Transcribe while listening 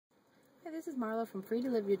This is Marla from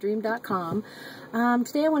freetoliveyourdream.com.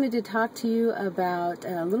 Today I wanted to talk to you about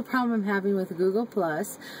a little problem I'm having with Google+.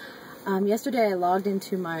 Yesterday I logged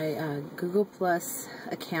into my Google+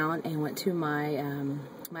 account and went to my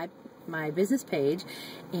my business page,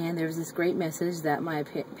 and there was this great message that my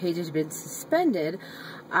page has been suspended.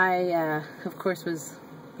 I, of course, was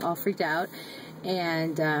all freaked out,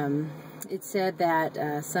 and it said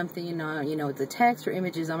that something, the text or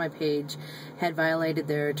images on my page had violated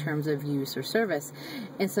their terms of use or service.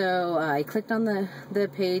 And so I clicked on the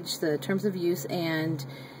page, the terms of use, and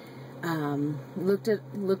looked at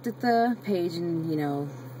the page, and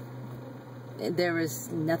there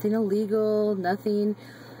was nothing illegal, nothing.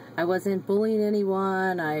 I wasn't bullying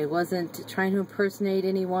anyone. I wasn't trying to impersonate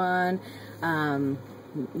anyone.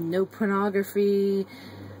 No pornography.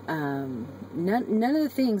 None of the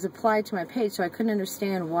things applied to my page, so I couldn't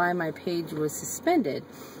understand why my page was suspended.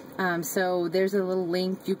 So there's a little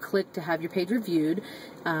link you click to have your page reviewed.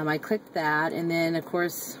 I clicked that, and then of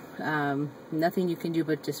course nothing you can do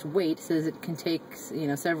but just wait. It says it can take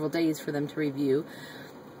several days for them to review.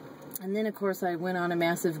 And then of course I went on a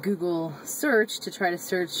massive Google search to try to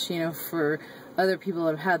search for other people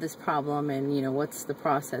that have had this problem, and what's the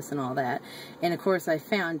process and all that. And of course I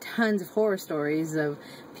found tons of horror stories of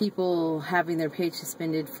people having their page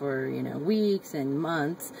suspended for weeks and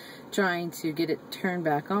months, trying to get it turned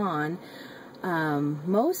back on.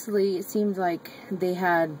 Mostly it seemed like they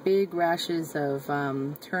had big rashes of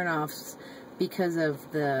turnoffs because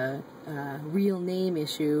of the real name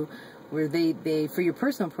issue, where they for your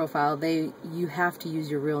personal profile, you have to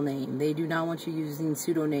use your real name. They do not want you using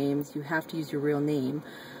pseudonames. You have to use your real name.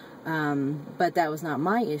 But that was not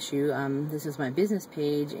my issue. This is my business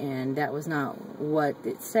page, and that was not what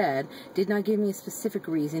it said. It did not give me a specific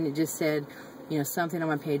reason. It just said, something on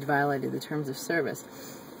my page violated the terms of service.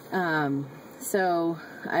 So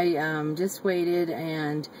I just waited,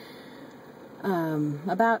 and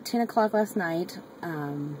about 10 o'clock last night,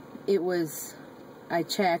 I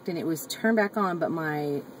checked, and it was turned back on, but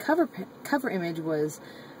my cover image was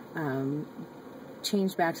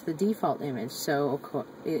changed back to the default image. So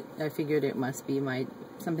I figured it must be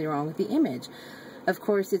something wrong with the image. Of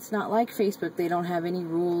course, it's not like Facebook. They don't have any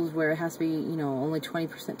rules where it has to be only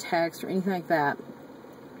 20% text or anything like that.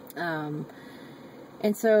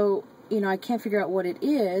 And so I can't figure out what it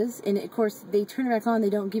is. And of course, they turn it back on. They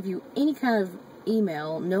don't give you any kind of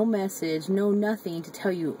email, no message, no nothing to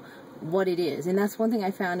tell you what it is. And that's one thing I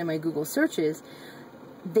found in my Google searches.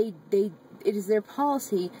 It is their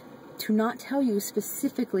policy to not tell you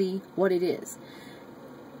specifically what it is,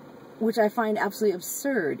 which I find absolutely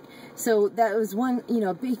absurd. So that was one,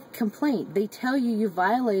 big complaint. They tell you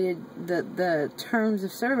violated the terms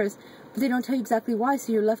of service, but they don't tell you exactly why,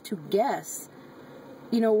 so you're left to guess.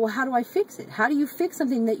 Well, how do I fix it? How do you fix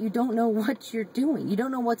something that you don't know what you're doing? You don't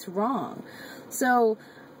know what's wrong. So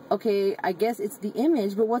okay, I guess it's the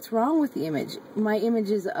image, but what's wrong with the image? My image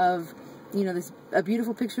is of, a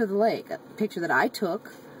beautiful picture of the lake, a picture that I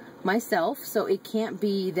took myself, so it can't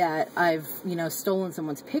be that I've, stolen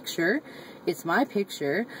someone's picture. It's my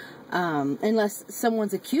picture, unless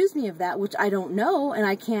someone's accused me of that, which I don't know, and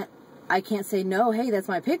I can't say, no, hey, that's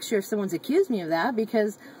my picture if someone's accused me of that,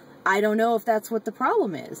 because I don't know if that's what the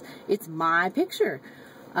problem is. It's my picture.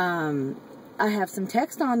 I have some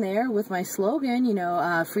text on there with my slogan,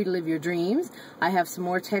 free to live your dreams. I have some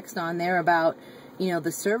more text on there about,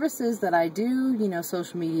 the services that I do,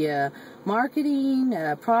 social media marketing,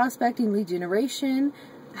 prospecting, lead generation.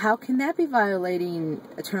 How can that be violating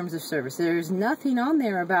terms of service? There's nothing on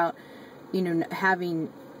there about,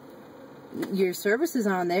 having your services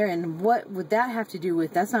on there, and what would that have to do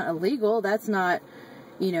with? That's not illegal. That's not,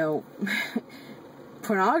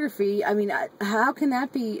 pornography. I mean, how can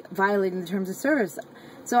that be violating the terms of service?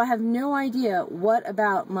 So I have no idea what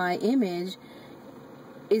about my image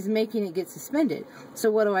is making it get suspended. So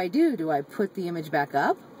what do? Do I put the image back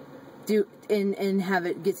up? And have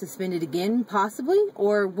it get suspended again, possibly?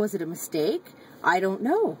 Or was it a mistake? I don't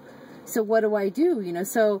know. So what do I do?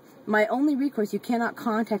 So my only recourse, you cannot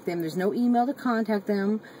contact them. There's no email to contact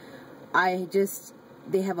them.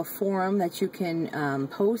 They have a forum that you can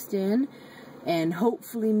post in, and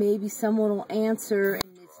hopefully maybe someone will answer, and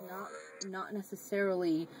it's not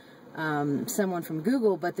necessarily someone from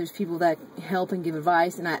Google, but there's people that help and give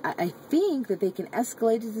advice, and I think that they can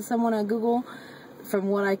escalate it to someone at Google from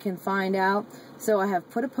what I can find out. So I have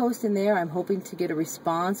put a post in there. I'm hoping to get a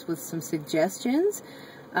response with some suggestions,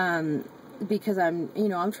 because I'm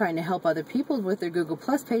trying to help other people with their Google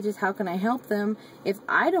Plus pages. How can I help them if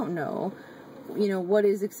I don't know what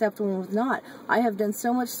is acceptable and what's not? I have done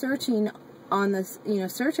so much searching on the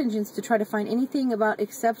search engines to try to find anything about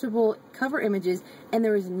acceptable cover images, and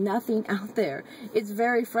there is nothing out there. It's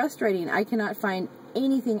very frustrating. I cannot find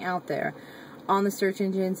anything out there on the search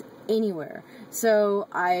engines anywhere. So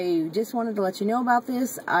I just wanted to let you know about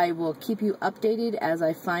this. I will keep you updated as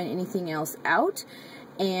I find anything else out.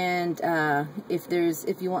 And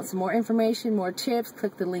if you want some more information, more tips,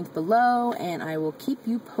 click the link below, and I will keep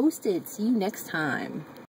you posted. See you next time.